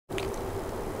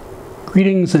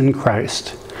Greetings in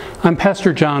Christ. I'm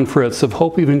Pastor John Fritz of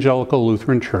Hope Evangelical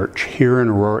Lutheran Church here in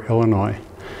Aurora, Illinois,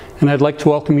 and I'd like to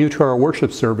welcome you to our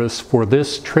worship service for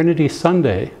this Trinity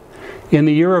Sunday in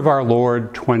the year of our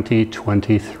Lord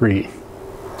 2023.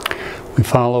 We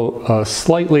follow a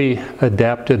slightly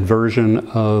adapted version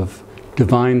of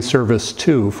Divine Service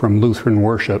 2 from Lutheran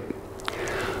worship.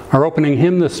 Our opening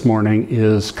hymn this morning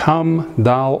is Come,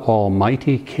 Thou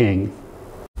Almighty King.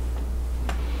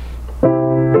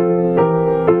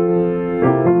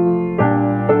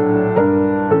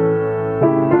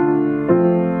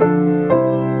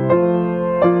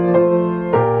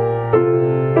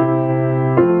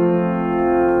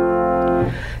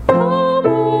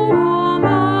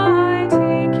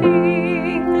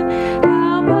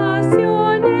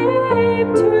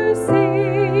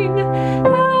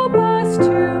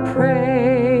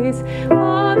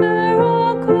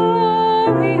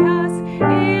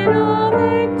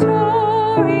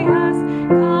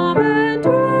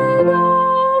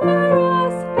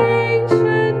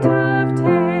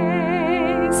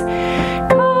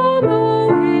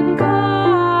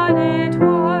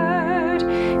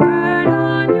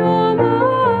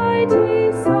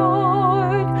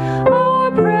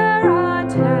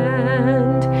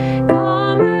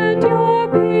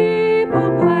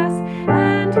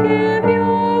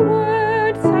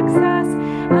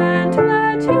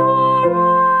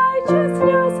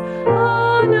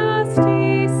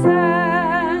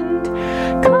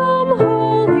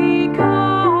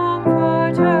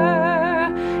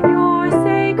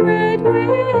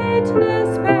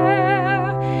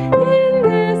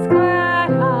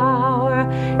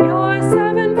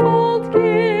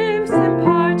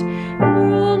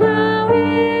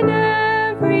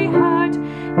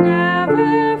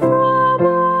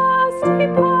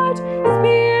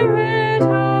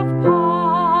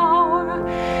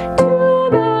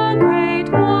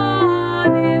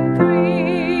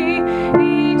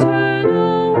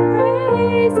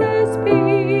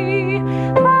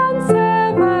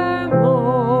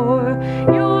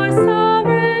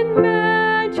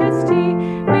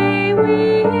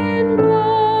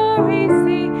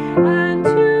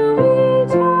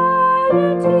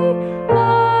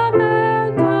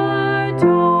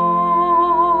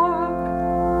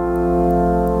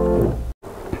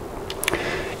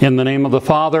 In the name of the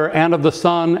Father, and of the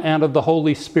Son, and of the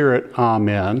Holy Spirit,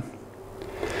 Amen.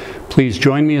 Please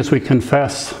join me as we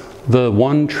confess the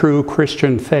one true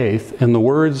Christian faith in the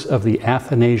words of the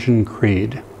Athanasian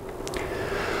Creed.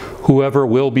 Whoever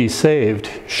will be saved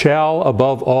shall,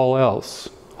 above all else,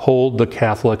 hold the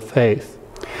Catholic faith,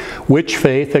 which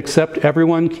faith, except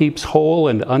everyone keeps whole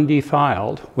and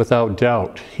undefiled, without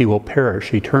doubt he will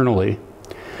perish eternally.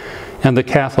 And the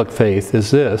Catholic faith is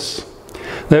this: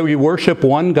 that we worship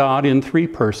one God in three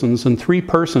persons, and three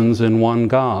persons in one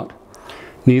God,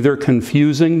 neither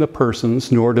confusing the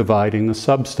persons nor dividing the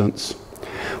substance.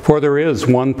 For there is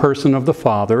one person of the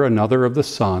Father, another of the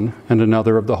Son, and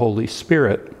another of the Holy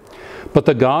Spirit. But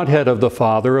the Godhead of the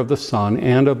Father, of the Son,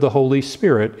 and of the Holy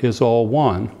Spirit is all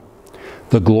one,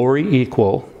 the glory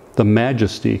equal, the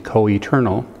majesty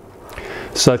co-eternal.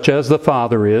 Such as the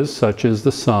Father is, such is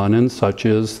the Son, and such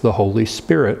is the Holy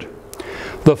Spirit.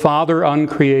 The Father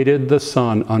uncreated, the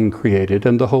Son uncreated,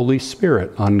 and the Holy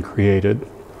Spirit uncreated.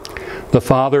 The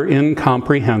Father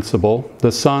incomprehensible,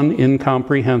 the Son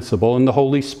incomprehensible, and the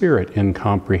Holy Spirit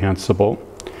incomprehensible.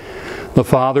 The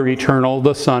Father eternal,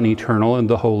 the Son eternal, and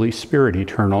the Holy Spirit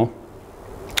eternal.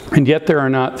 And yet there are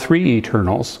not three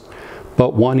eternals,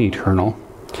 but one eternal.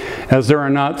 As there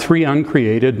are not three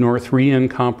uncreated nor three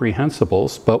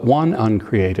incomprehensibles, but one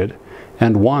uncreated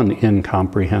and one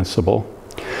incomprehensible.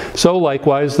 So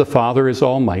likewise the Father is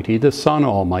almighty, the Son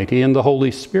almighty, and the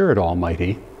Holy Spirit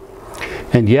almighty.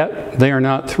 And yet they are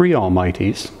not three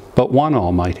almighties, but one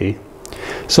almighty.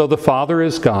 So the Father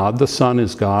is God, the Son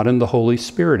is God, and the Holy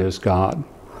Spirit is God.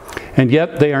 And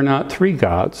yet they are not three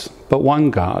gods, but one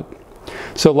God.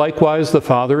 So likewise the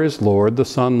Father is Lord, the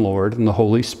Son Lord, and the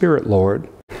Holy Spirit Lord.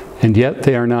 And yet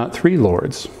they are not three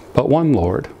Lords, but one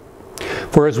Lord.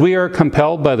 For as we are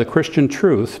compelled by the Christian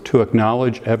truth to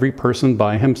acknowledge every person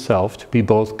by himself to be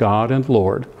both God and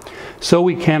Lord, so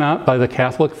we cannot by the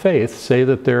Catholic faith say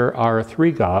that there are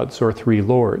three gods or three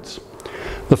Lords.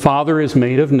 The Father is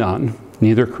made of none,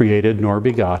 neither created nor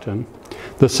begotten.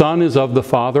 The Son is of the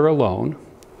Father alone,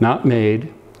 not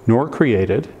made nor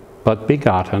created, but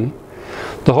begotten.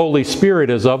 The Holy Spirit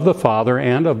is of the Father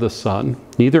and of the Son,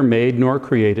 neither made nor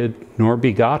created nor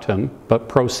begotten, but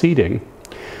proceeding.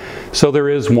 So there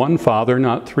is one Father,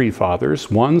 not three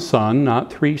fathers, one Son, not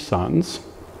three sons,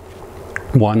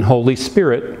 one Holy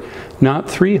Spirit, not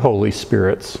three Holy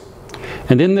Spirits.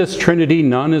 And in this Trinity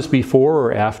none is before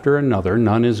or after another,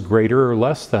 none is greater or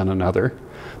less than another,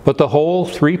 but the whole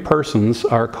three persons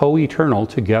are co-eternal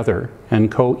together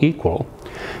and co-equal,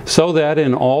 so that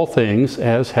in all things,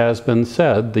 as has been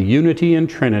said, the unity in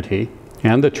Trinity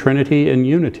and the Trinity in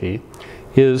unity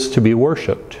is to be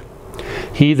worshipped.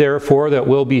 He therefore that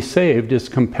will be saved is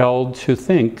compelled to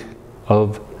think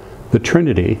of the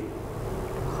Trinity.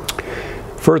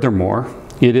 Furthermore,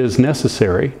 it is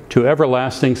necessary to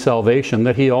everlasting salvation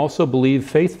that he also believe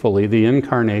faithfully the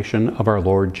incarnation of our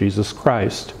Lord Jesus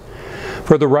Christ.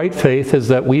 For the right faith is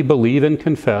that we believe and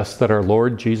confess that our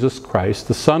Lord Jesus Christ,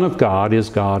 the Son of God, is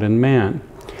God and man,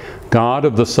 God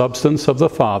of the substance of the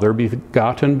Father,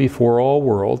 begotten before all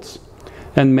worlds,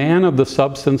 and man of the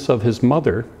substance of his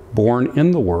mother, born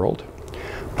in the world,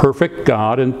 perfect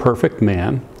God and perfect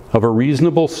man, of a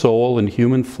reasonable soul and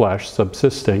human flesh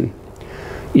subsisting,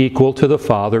 equal to the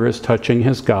Father as touching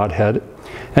his Godhead,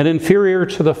 and inferior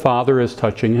to the Father as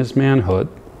touching his manhood,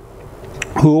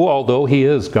 who, although he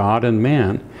is God and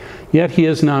man, yet he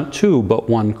is not two, but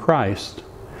one Christ,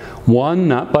 one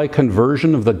not by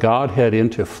conversion of the Godhead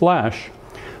into flesh,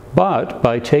 but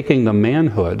by taking the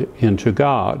manhood into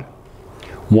God,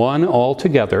 one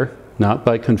altogether, not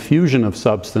by confusion of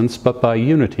substance, but by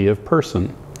unity of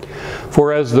person.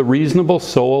 For as the reasonable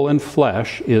soul and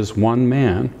flesh is one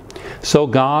man, so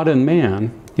God and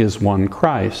man is one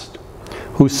Christ,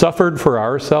 who suffered for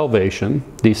our salvation,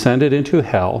 descended into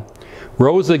hell,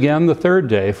 rose again the third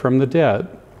day from the dead.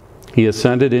 He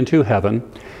ascended into heaven.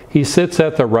 He sits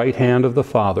at the right hand of the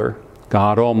Father,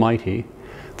 God Almighty,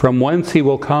 from whence he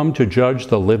will come to judge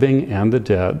the living and the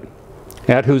dead,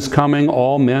 at whose coming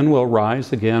all men will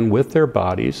rise again with their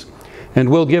bodies, and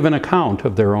will give an account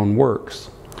of their own works.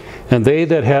 And they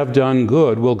that have done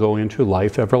good will go into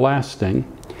life everlasting,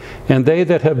 and they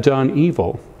that have done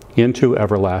evil into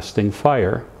everlasting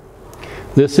fire.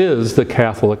 This is the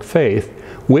Catholic faith,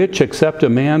 which, except a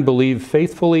man believe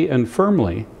faithfully and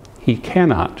firmly, he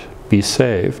cannot be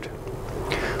saved.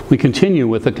 We continue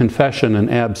with the confession and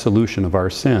absolution of our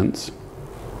sins.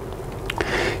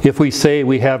 If we say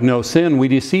we have no sin, we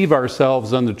deceive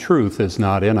ourselves and the truth is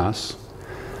not in us.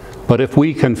 But if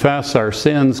we confess our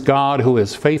sins, God, who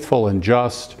is faithful and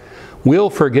just, will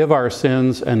forgive our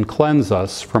sins and cleanse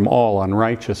us from all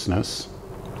unrighteousness.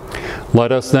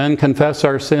 Let us then confess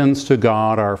our sins to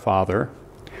God our Father.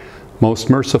 Most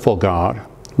merciful God,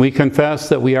 we confess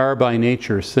that we are by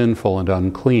nature sinful and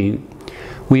unclean.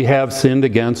 We have sinned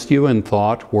against you in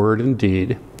thought, word, and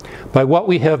deed, by what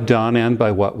we have done and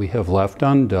by what we have left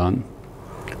undone.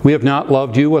 We have not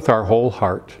loved you with our whole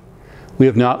heart. We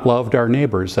have not loved our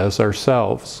neighbors as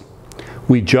ourselves.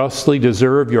 We justly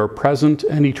deserve your present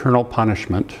and eternal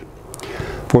punishment.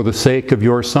 For the sake of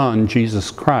your Son,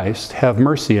 Jesus Christ, have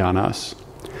mercy on us.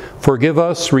 Forgive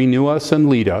us, renew us, and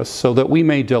lead us, so that we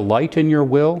may delight in your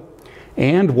will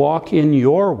and walk in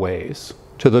your ways,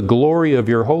 to the glory of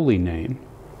your holy name.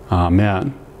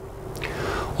 Amen.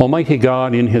 Almighty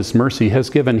God, in his mercy, has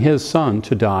given his Son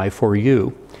to die for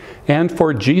you, and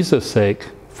for Jesus' sake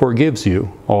forgives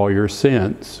you all your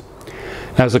sins.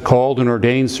 As a called and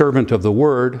ordained servant of the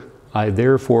Word, I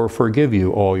therefore forgive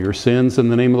you all your sins in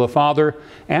the name of the Father,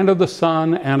 and of the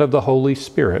Son, and of the Holy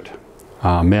Spirit.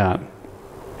 Amen.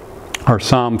 Our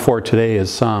psalm for today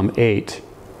is Psalm 8.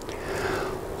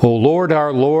 O Lord,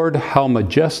 our Lord, how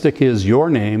majestic is your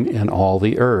name in all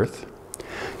the earth.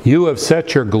 You have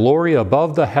set your glory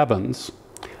above the heavens.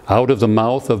 Out of the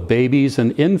mouth of babies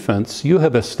and infants you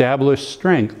have established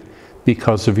strength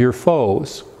because of your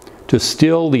foes, to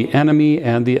still the enemy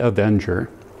and the avenger.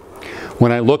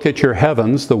 When I look at your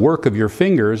heavens, the work of your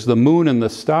fingers, the moon and the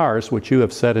stars which you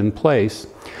have set in place,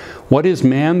 what is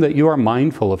man that you are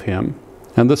mindful of him,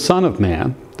 and the Son of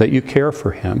Man that you care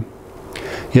for him?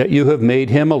 Yet you have made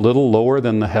him a little lower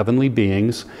than the heavenly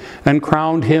beings, and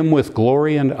crowned him with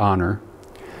glory and honor.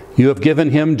 You have given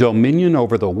him dominion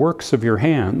over the works of your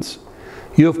hands.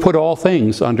 You have put all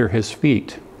things under his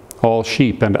feet, all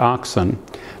sheep and oxen,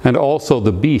 and also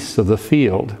the beasts of the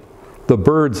field, the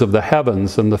birds of the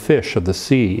heavens and the fish of the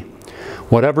sea,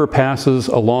 whatever passes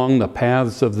along the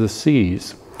paths of the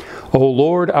seas. O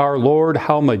Lord, our Lord,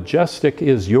 how majestic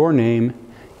is your name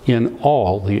in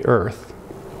all the earth.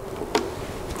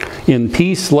 In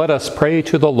peace let us pray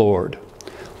to the Lord.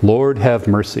 Lord, have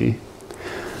mercy.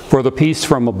 For the peace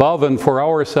from above and for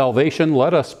our salvation,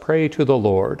 let us pray to the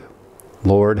Lord.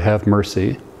 Lord, have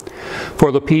mercy.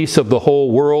 For the peace of the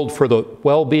whole world, for the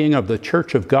well-being of the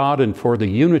Church of God, and for the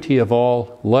unity of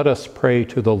all, let us pray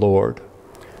to the Lord.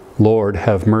 Lord,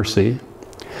 have mercy.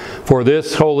 For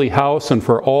this holy house and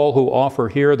for all who offer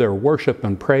here their worship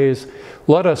and praise,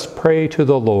 let us pray to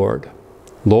the Lord.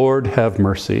 Lord, have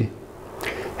mercy.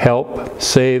 Help,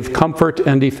 save, comfort,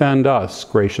 and defend us,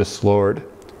 gracious Lord.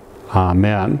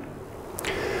 Amen.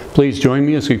 Please join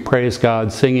me as we praise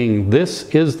God, singing, "This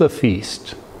is the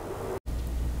Feast."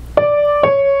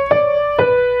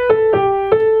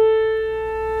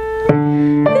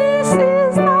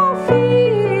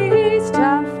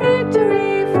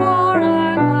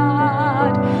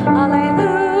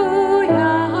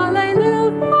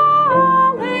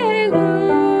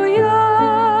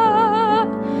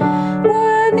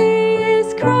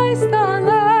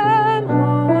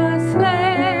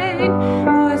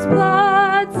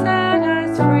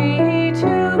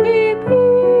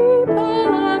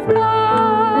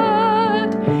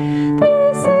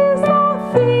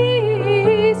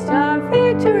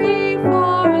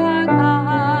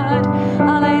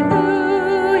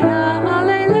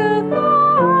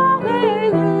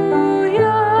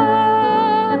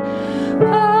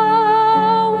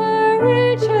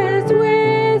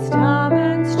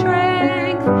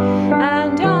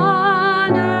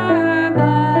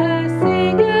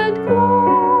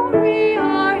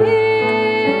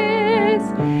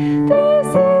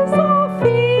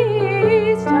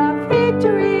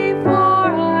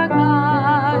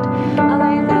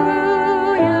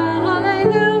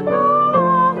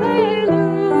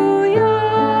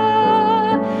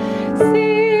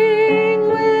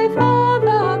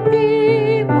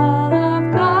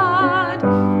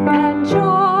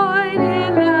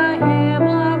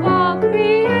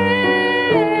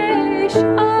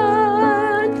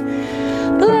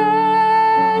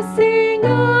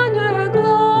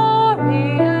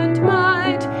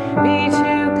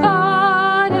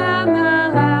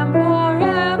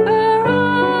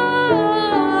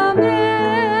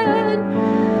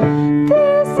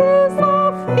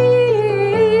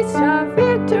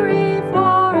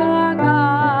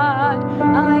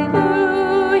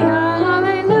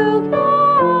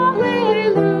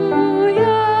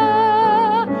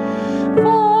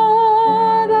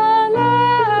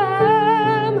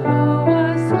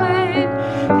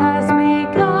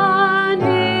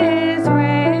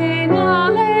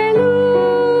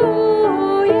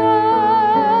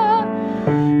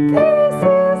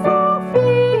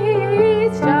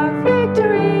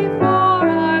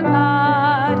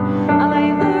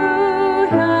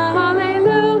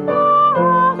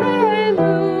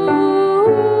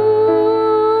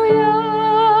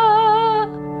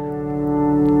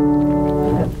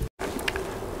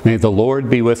 May the Lord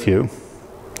be with you.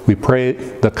 We pray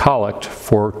the collect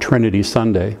for Trinity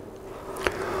Sunday.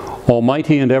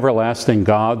 Almighty and everlasting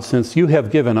God, since you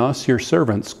have given us, your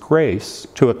servants, grace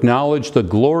to acknowledge the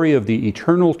glory of the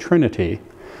eternal Trinity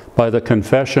by the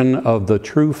confession of the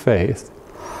true faith,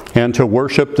 and to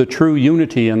worship the true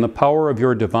unity and the power of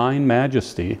your divine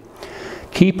majesty,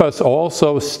 keep us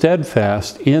also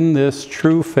steadfast in this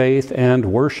true faith and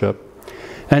worship,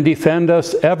 and defend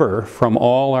us ever from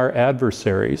all our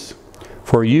adversaries.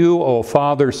 For you, O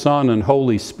Father, Son, and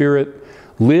Holy Spirit,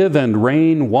 live and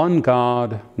reign one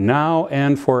God, now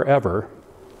and forever.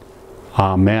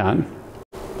 Amen.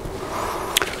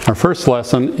 Our first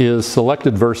lesson is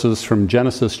selected verses from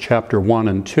Genesis chapter 1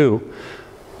 and 2,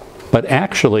 but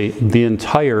actually the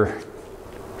entire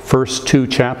first 2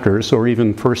 chapters, or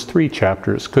even first 3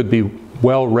 chapters, could be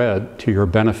well read to your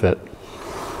benefit.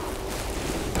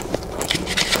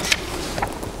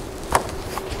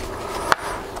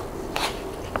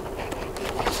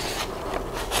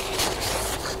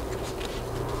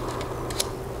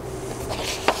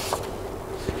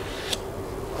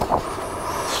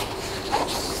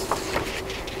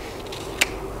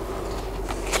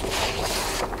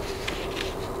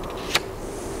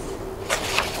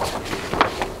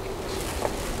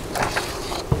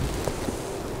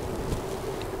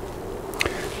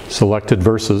 Selected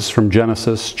verses from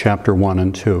Genesis chapter 1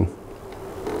 and 2.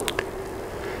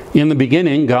 In the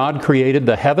beginning, God created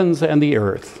the heavens and the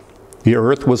earth. The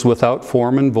earth was without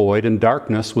form and void, and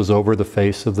darkness was over the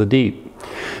face of the deep.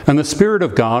 And the Spirit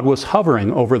of God was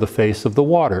hovering over the face of the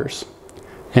waters.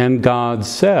 And God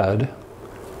said,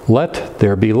 "Let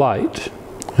there be light."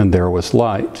 And there was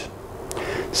light.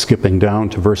 Skipping down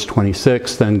to verse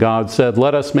 26, then God said,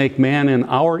 "Let us make man in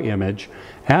our image,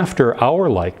 after our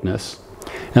likeness,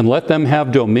 and let them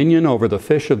have dominion over the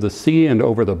fish of the sea, and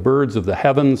over the birds of the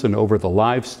heavens, and over the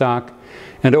livestock,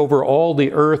 and over all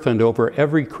the earth, and over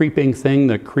every creeping thing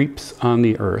that creeps on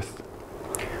the earth."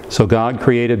 So God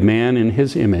created man in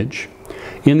his image.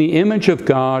 In the image of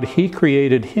God he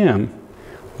created him.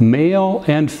 Male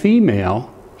and female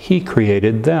he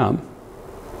created them.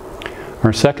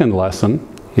 Our second lesson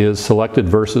is selected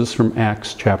verses from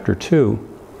Acts chapter 2.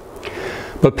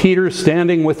 But Peter,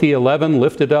 standing with the 11,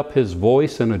 lifted up his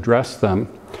voice and addressed them.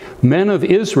 Men of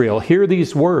Israel, hear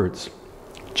these words.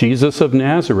 Jesus of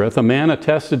Nazareth, a man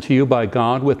attested to you by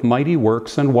God with mighty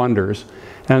works and wonders,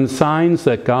 and signs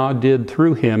that God did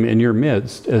through him in your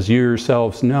midst, as you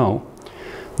yourselves know.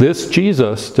 This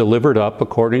Jesus delivered up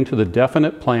according to the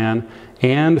definite plan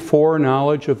and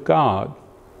foreknowledge of God,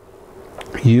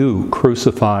 you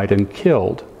crucified and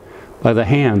killed by the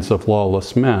hands of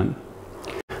lawless men.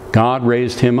 God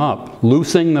raised him up,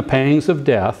 loosing the pangs of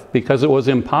death, because it was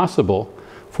impossible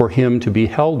for him to be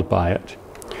held by it.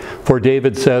 For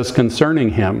David says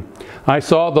concerning him, I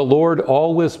saw the Lord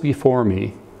always before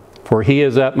me, for he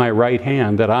is at my right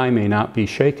hand, that I may not be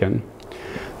shaken.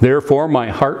 Therefore my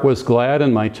heart was glad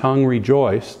and my tongue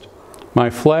rejoiced. My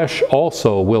flesh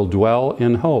also will dwell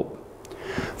in hope.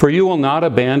 For you will not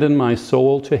abandon my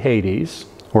soul to Hades,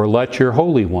 or let your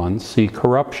Holy One see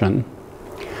corruption.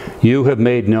 You have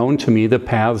made known to me the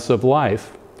paths of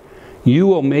life. You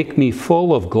will make me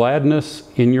full of gladness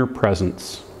in your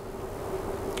presence.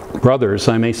 Brothers,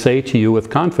 I may say to you with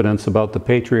confidence about the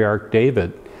patriarch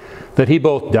David, that he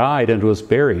both died and was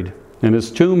buried, and his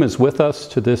tomb is with us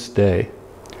to this day.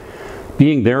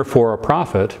 Being therefore a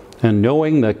prophet, and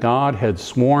knowing that God had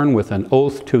sworn with an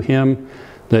oath to him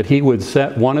that he would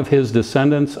set one of his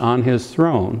descendants on his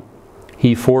throne,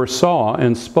 he foresaw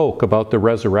and spoke about the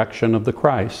resurrection of the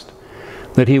Christ,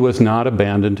 that he was not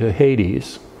abandoned to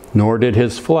Hades, nor did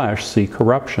his flesh see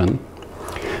corruption.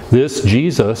 This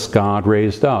Jesus God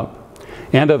raised up,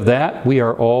 and of that we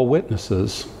are all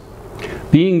witnesses.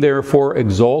 Being therefore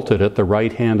exalted at the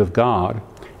right hand of God,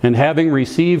 and having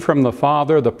received from the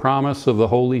Father the promise of the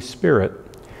Holy Spirit,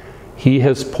 he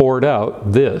has poured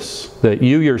out this that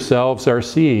you yourselves are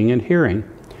seeing and hearing.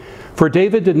 For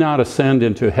David did not ascend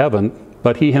into heaven,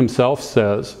 but he himself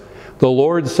says, The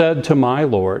Lord said to my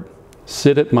Lord,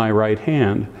 Sit at my right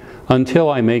hand, until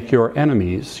I make your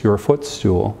enemies your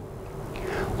footstool.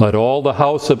 Let all the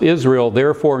house of Israel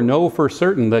therefore know for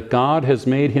certain that God has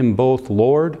made him both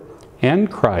Lord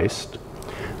and Christ,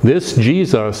 this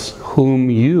Jesus whom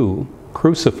you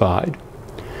crucified.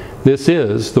 This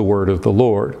is the word of the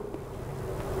Lord.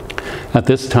 At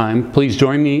this time, please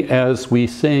join me as we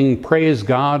sing Praise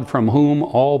God, from whom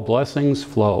all blessings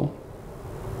flow.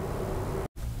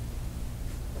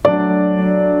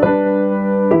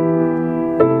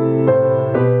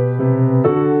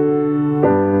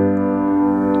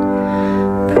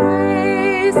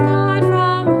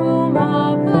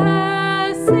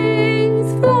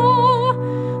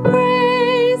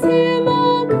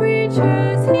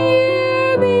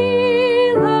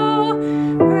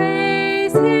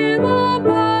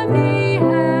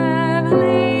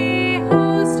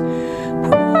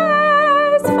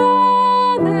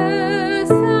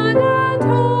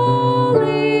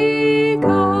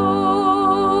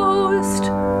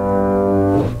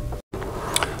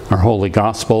 Holy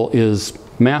Gospel is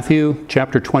Matthew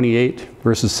chapter 28,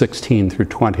 verses 16 through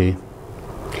 20.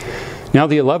 Now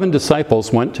the 11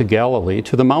 disciples went to Galilee,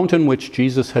 to the mountain which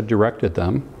Jesus had directed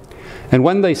them. And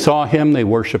when they saw him, they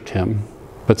worshipped him,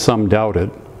 but some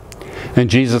doubted. And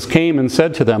Jesus came and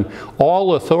said to them,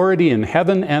 All authority in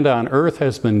heaven and on earth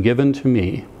has been given to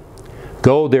me.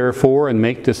 Go therefore and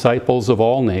make disciples of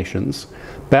all nations,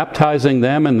 baptizing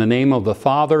them in the name of the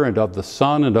Father and of the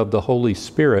Son and of the Holy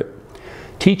Spirit,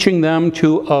 teaching them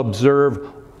to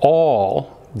observe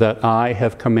all that I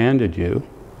have commanded you.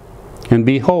 And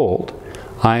behold,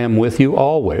 I am with you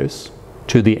always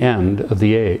to the end of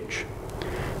the age.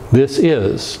 This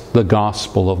is the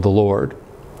gospel of the Lord.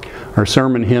 Our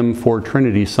sermon hymn for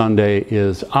Trinity Sunday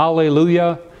is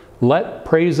Alleluia, Let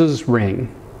Praises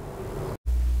Ring.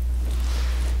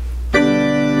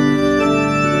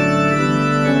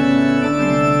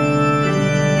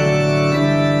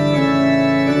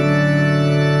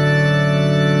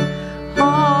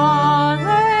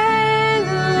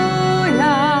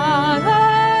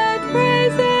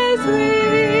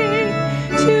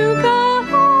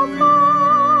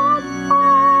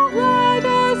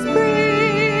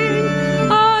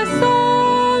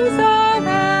 Songs of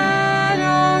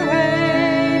adoration.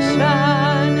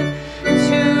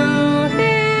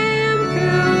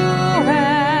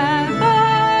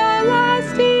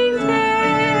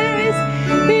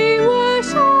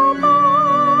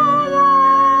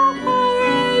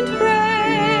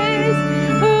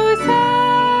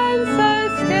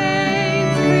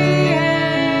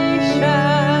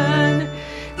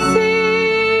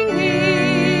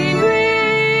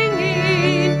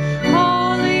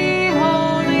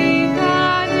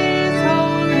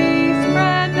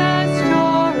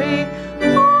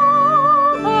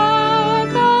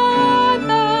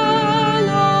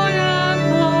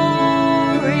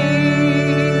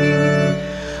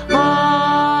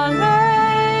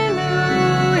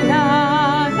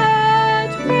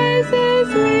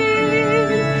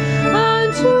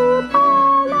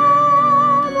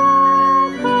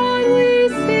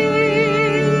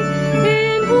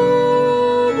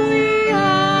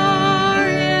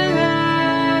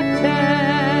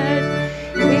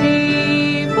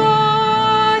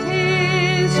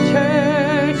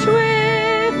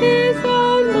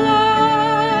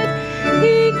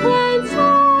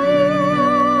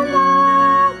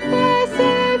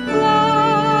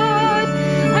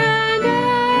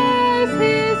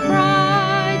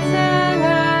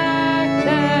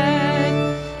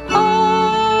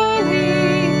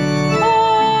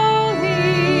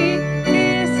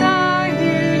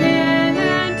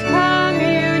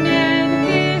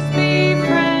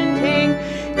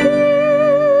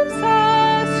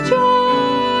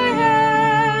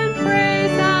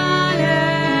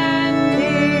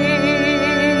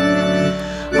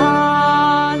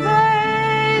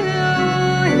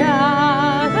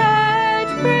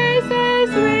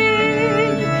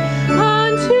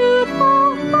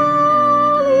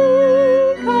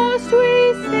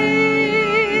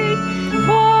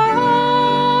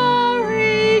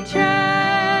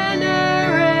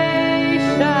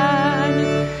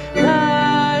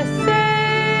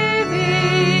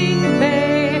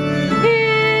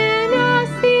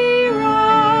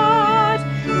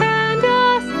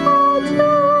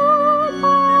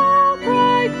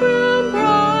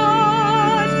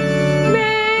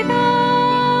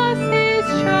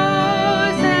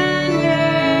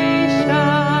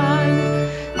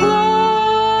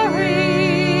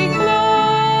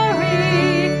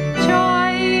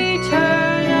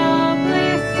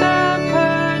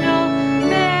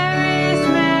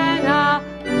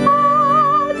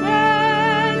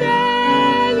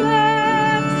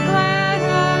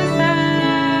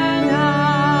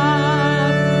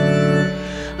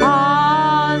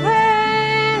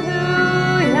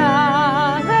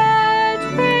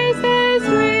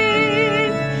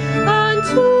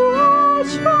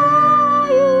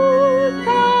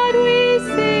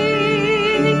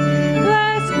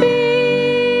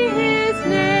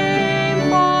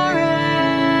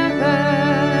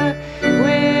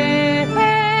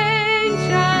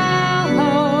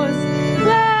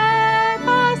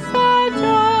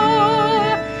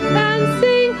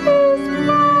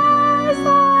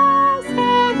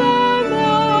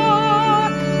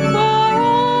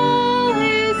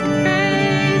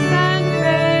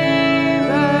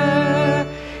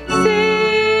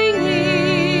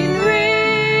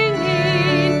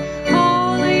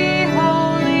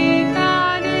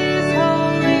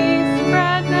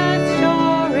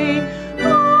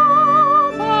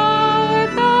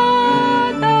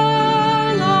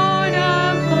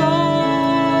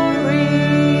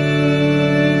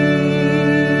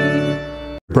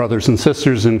 Brothers and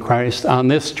sisters in Christ, on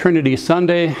this Trinity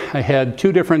Sunday, I had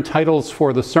two different titles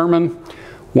for the sermon.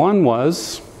 One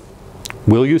was,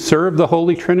 will you serve the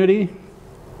Holy Trinity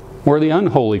or the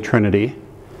Unholy Trinity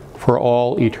for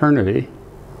all eternity?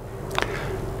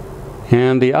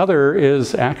 And the other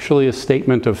is actually a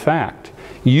statement of fact.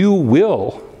 You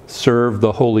will serve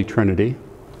the Holy Trinity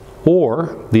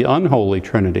or the Unholy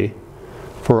Trinity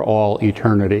for all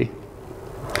eternity.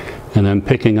 And then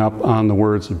picking up on the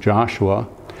words of Joshua,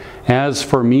 as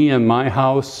for me and my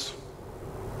house,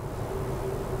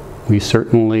 we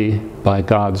certainly, by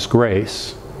God's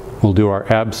grace, will do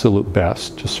our absolute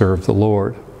best to serve the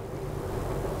Lord.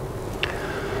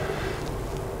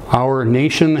 Our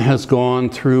nation has gone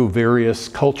through various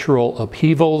cultural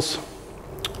upheavals.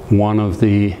 One of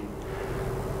the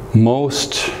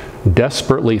most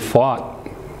desperately fought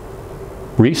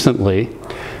recently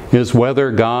is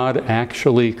whether God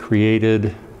actually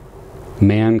created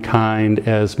mankind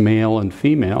as male and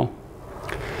female.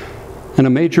 And a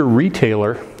major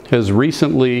retailer has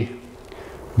recently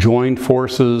joined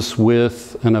forces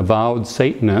with an avowed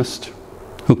Satanist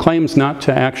who claims not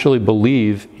to actually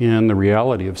believe in the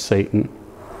reality of Satan.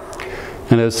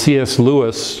 And as C.S.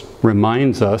 Lewis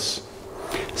reminds us,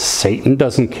 Satan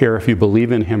doesn't care if you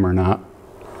believe in him or not.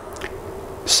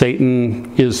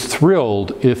 Satan is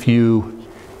thrilled if you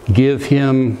give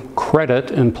him credit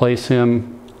and place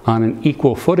him on an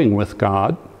equal footing with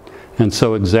God, and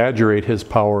so exaggerate his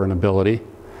power and ability.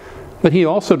 But he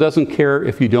also doesn't care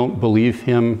if you don't believe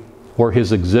him or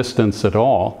his existence at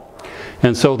all.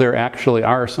 And so there actually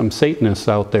are some Satanists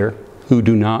out there who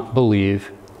do not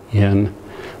believe in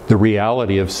the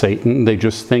reality of Satan. They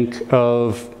just think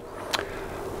of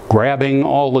grabbing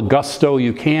all the gusto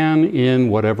you can in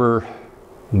whatever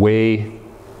way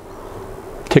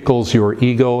tickles your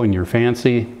ego and your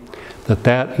fancy,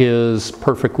 that is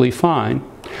perfectly fine.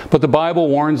 But the Bible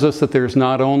warns us that there's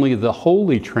not only the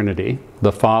Holy Trinity,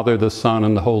 the Father, the Son,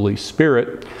 and the Holy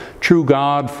Spirit, true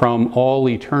God from all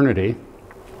eternity,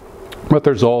 but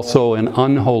there's also an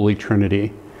unholy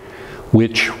Trinity,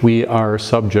 which we are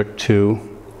subject to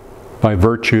by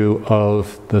virtue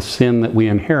of the sin that we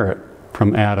inherit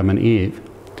from Adam and Eve.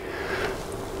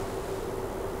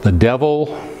 The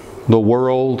devil, the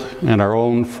world, and our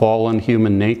own fallen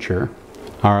human nature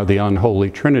are the unholy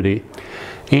Trinity,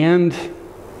 and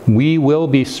we will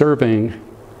be serving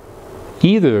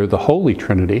either the Holy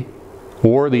Trinity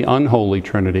or the Unholy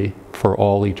Trinity for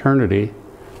all eternity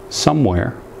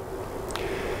somewhere.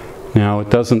 Now,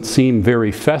 it doesn't seem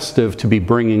very festive to be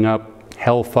bringing up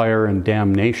hellfire and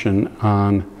damnation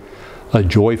on a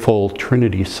joyful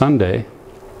Trinity Sunday,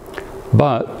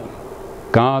 but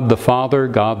God the Father,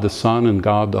 God the Son, and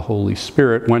God the Holy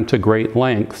Spirit went to great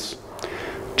lengths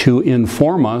to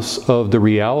inform us of the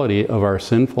reality of our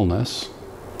sinfulness,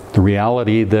 the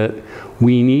reality that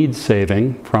we need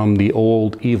saving from the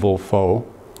old evil foe,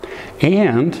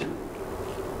 and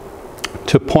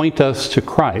to point us to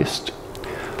Christ,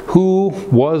 who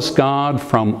was God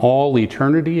from all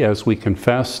eternity, as we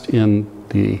confessed in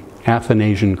the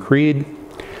Athanasian Creed,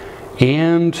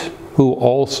 and who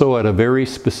also at a very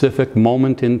specific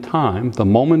moment in time, the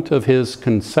moment of his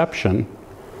conception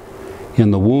in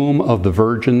the womb of the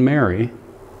Virgin Mary,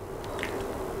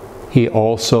 he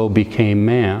also became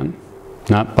man,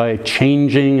 not by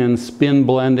changing and spin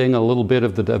blending a little bit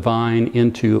of the divine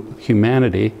into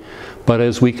humanity, but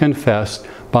as we confessed,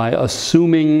 by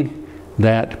assuming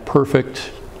that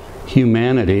perfect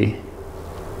humanity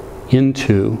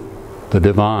into the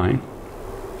divine.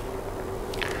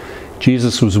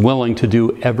 Jesus was willing to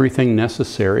do everything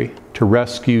necessary to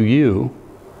rescue you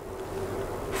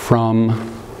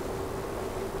from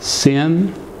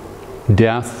sin,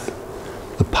 death,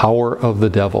 the power of the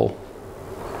devil,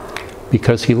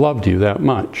 because he loved you that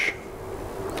much.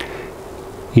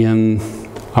 In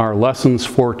our lessons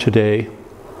for today,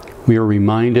 we are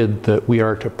reminded that we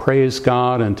are to praise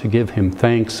God and to give him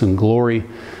thanks and glory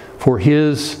for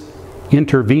his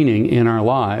intervening in our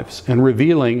lives and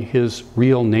revealing his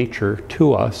real nature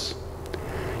to us.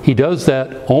 He does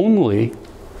that only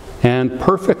and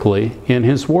perfectly in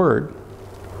his Word.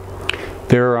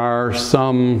 There are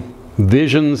some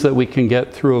visions that we can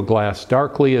get through a glass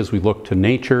darkly as we look to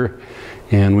nature,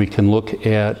 and we can look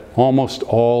at almost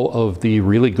all of the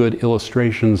really good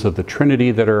illustrations of the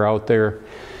Trinity that are out there.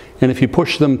 And if you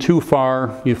push them too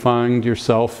far, you find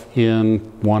yourself in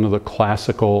one of the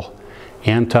classical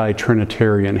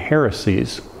anti-Trinitarian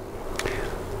heresies.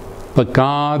 But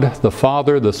God, the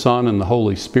Father, the Son, and the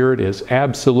Holy Spirit is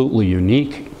absolutely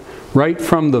unique. Right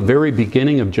from the very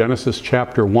beginning of Genesis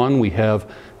chapter 1, we have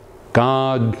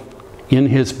God in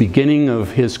his beginning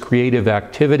of his creative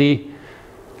activity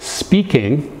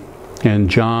speaking And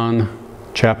John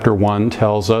chapter 1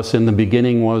 tells us, in the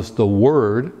beginning was the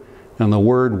Word, and the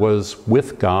Word was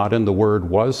with God, and the Word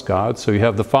was God. So you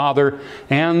have the Father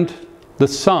and the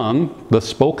Son, the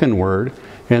spoken Word.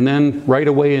 And then right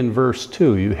away in verse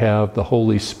 2, you have the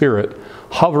Holy Spirit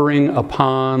hovering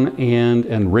upon and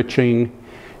enriching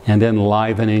and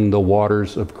enlivening the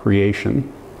waters of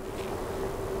creation.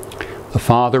 The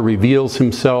Father reveals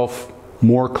himself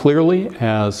more clearly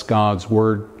as God's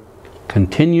Word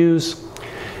continues,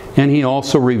 and he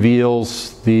also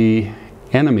reveals the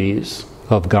enemies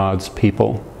of God's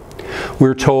people.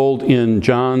 We're told in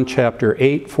John chapter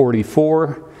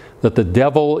 8:44 that the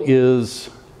devil is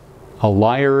a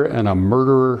liar and a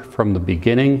murderer from the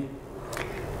beginning,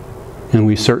 and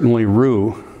we certainly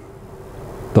rue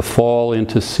the fall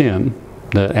into sin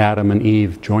that Adam and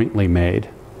Eve jointly made.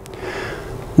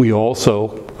 We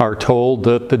also are told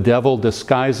that the devil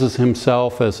disguises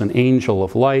himself as an angel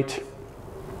of light,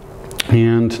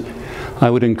 and I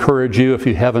would encourage you, if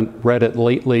you haven't read it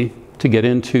lately, to get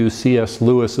into C.S.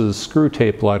 Lewis's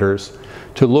Screwtape Letters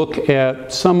to look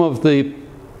at some of the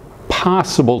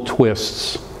possible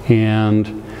twists and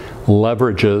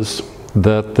leverages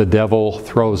that the devil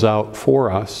throws out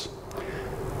for us,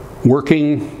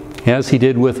 working as he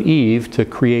did with Eve to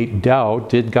create doubt.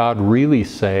 Did God really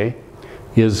say?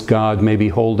 Is God maybe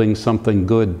holding something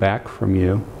good back from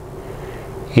you?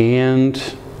 And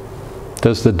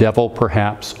does the devil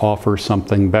perhaps offer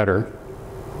something better?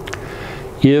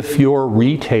 If your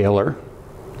retailer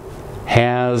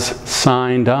has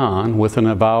signed on with an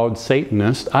avowed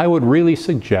Satanist, I would really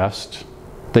suggest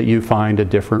that you find a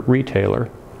different retailer.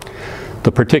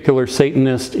 The particular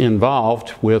Satanist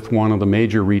involved with one of the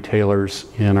major retailers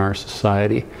in our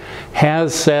society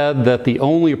has said that the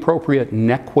only appropriate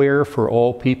neckwear for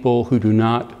all people who do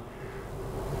not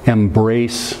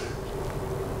embrace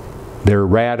their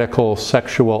radical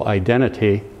sexual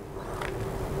identity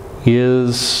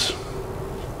is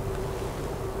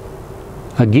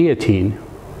a guillotine,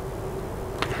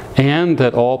 and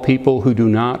that all people who do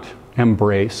not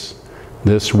embrace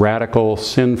this radical,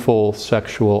 sinful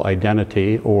sexual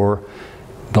identity, or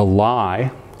the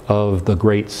lie of the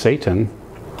great Satan,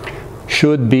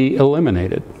 should be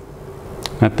eliminated.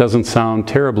 That doesn't sound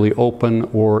terribly open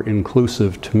or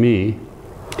inclusive to me.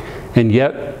 And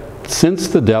yet, since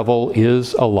the devil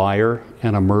is a liar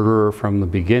and a murderer from the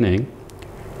beginning,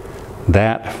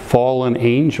 that fallen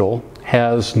angel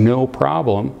has no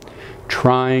problem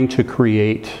trying to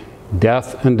create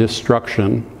death and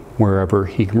destruction wherever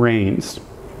he reigns.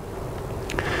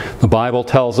 The Bible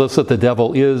tells us that the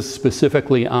devil is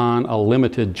specifically on a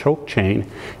limited choke chain,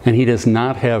 and he does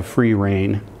not have free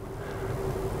reign.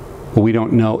 But we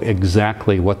don't know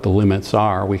exactly what the limits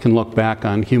are. We can look back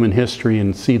on human history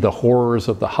and see the horrors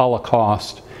of the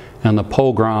Holocaust and the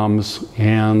pogroms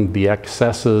and the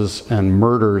excesses and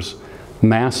murders,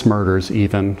 mass murders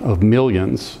even, of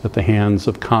millions at the hands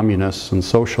of communists and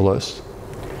socialists.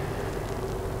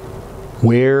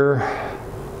 Where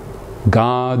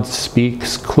God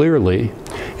speaks clearly,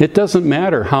 it doesn't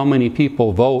matter how many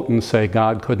people vote and say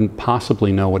God couldn't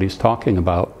possibly know what he's talking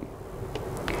about.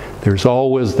 There's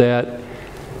always that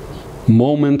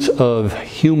moment of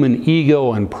human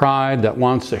ego and pride that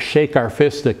wants to shake our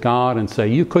fist at God and say,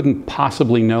 you couldn't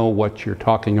possibly know what you're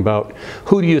talking about.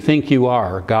 Who do you think you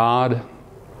are, God?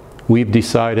 We've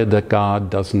decided that God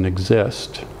doesn't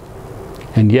exist.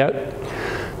 And yet,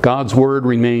 God's word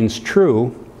remains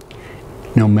true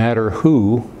no matter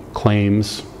who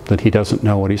claims that he doesn't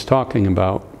know what he's talking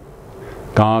about.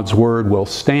 God's word will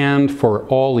stand for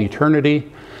all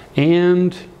eternity,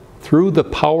 and through the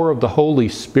power of the Holy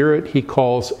Spirit, he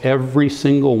calls every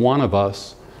single one of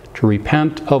us to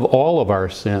repent of all of our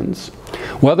sins.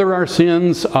 Whether our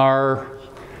sins are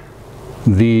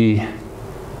the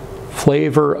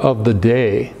flavor of the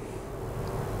day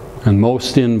and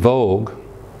most in vogue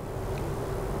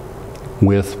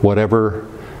with whatever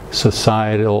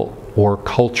societal or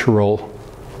cultural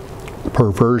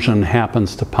perversion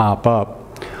happens to pop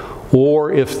up,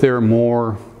 or if they're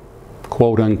more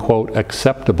quote-unquote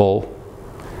acceptable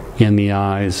in the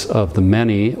eyes of the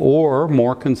many, or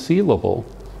more concealable.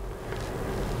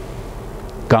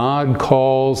 God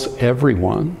calls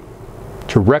everyone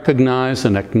to recognize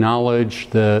and acknowledge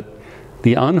that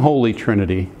the unholy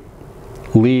Trinity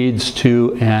leads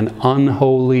to an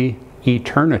unholy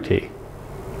eternity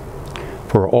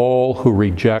for all who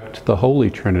reject the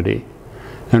Holy Trinity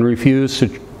and refuse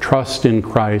to trust in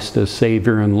Christ as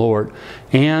Savior and Lord,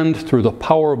 and through the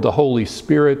power of the Holy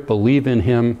Spirit believe in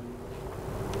him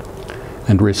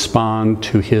and respond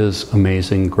to his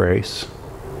amazing grace.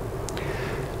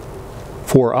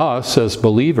 For us as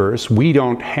believers, we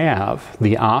don't have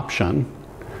the option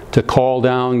to call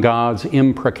down God's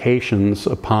imprecations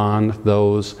upon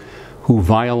those who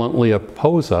violently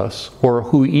oppose us or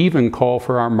who even call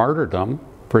for our martyrdom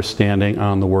for standing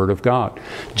on the Word of God.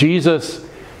 Jesus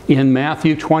in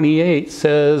Matthew 28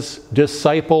 says,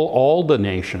 "Disciple all the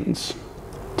nations,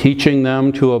 teaching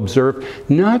them to observe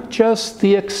not just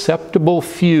the acceptable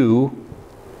few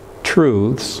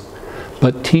truths,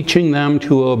 but teaching them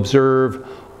to observe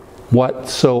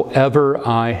whatsoever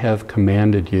I have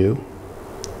commanded you.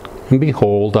 And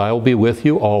behold, I will be with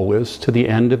you always to the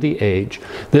end of the age."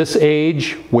 This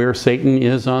age where Satan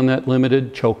is on that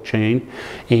limited choke chain,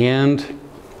 and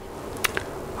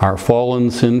our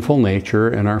fallen sinful nature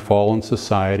and our fallen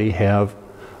society have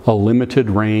a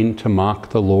limited reign to mock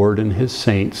the Lord and His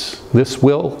saints. This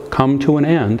will come to an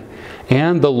end,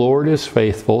 and the Lord is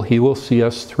faithful. He will see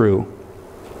us through.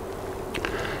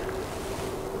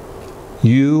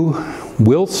 You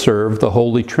will serve the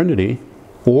Holy Trinity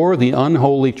or the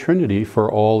unholy Trinity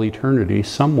for all eternity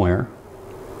somewhere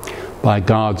by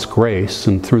God's grace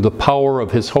and through the power of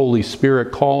His Holy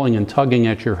Spirit calling and tugging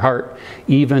at your heart.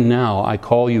 Even now, I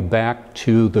call you back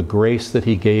to the grace that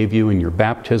He gave you in your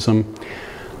baptism.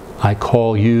 I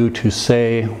call you to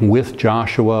say with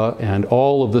Joshua and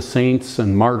all of the saints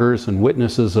and martyrs and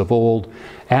witnesses of old,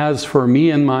 "As for me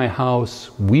and my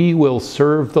house, we will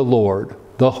serve the Lord,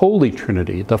 the Holy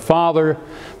Trinity, the Father,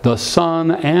 the Son,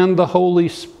 and the Holy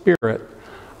Spirit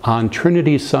on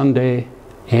Trinity Sunday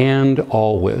and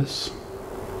always.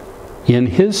 In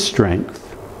His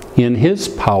strength, in His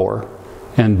power,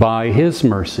 and by His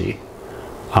mercy.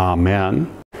 Amen."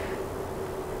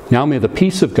 Now may the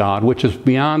peace of God, which is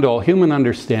beyond all human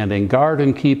understanding, guard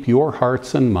and keep your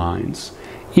hearts and minds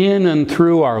in and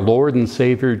through our Lord and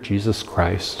Savior Jesus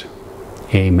Christ.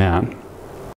 Amen.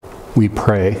 We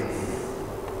pray.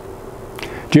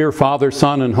 Dear Father,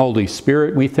 Son, and Holy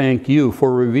Spirit, we thank you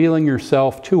for revealing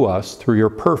yourself to us through your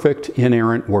perfect,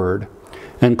 inerrant word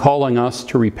and calling us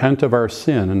to repent of our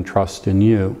sin and trust in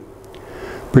you.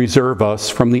 Preserve us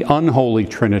from the unholy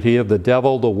trinity of the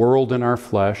devil, the world, and our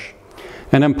flesh,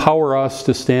 and empower us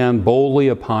to stand boldly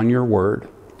upon your word,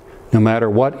 no matter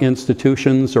what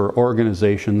institutions or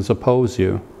organizations oppose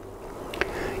you.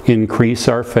 Increase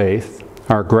our faith,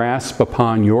 our grasp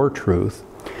upon your truth,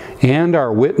 and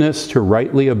our witness to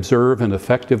rightly observe and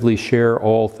effectively share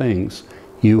all things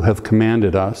you have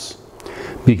commanded us,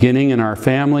 beginning in our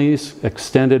families,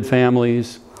 extended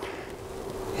families,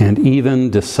 and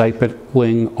even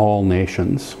discipling all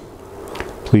nations.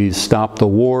 Please stop the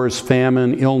wars,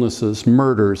 famine, illnesses,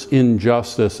 murders,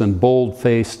 injustice, and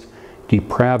bold-faced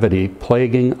depravity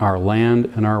plaguing our land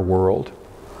and our world.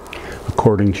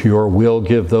 According to your will,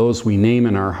 give those we name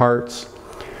in our hearts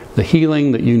the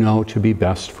healing that you know to be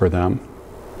best for them.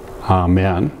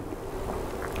 Amen.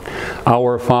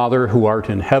 Our Father, who art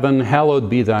in heaven, hallowed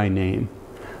be thy name.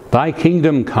 Thy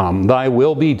kingdom come, thy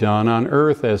will be done on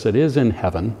earth as it is in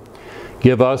heaven.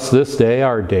 Give us this day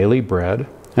our daily bread,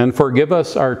 and forgive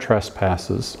us our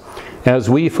trespasses, as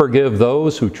we forgive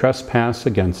those who trespass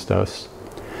against us.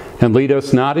 And lead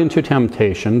us not into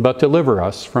temptation, but deliver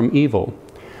us from evil.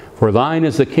 For thine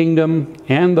is the kingdom,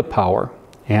 and the power,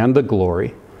 and the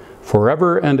glory,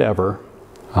 forever and ever.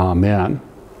 Amen.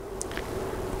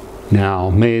 Now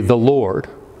may the Lord,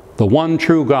 the one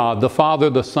true God, the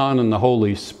Father, the Son, and the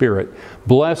Holy Spirit,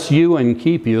 bless you and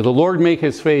keep you. The Lord make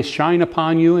His face shine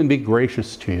upon you and be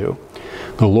gracious to you.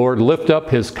 The Lord lift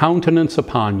up His countenance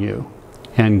upon you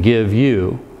and give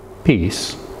you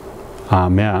peace.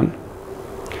 Amen.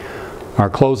 Our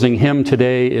closing hymn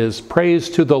today is Praise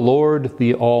to the Lord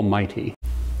the Almighty.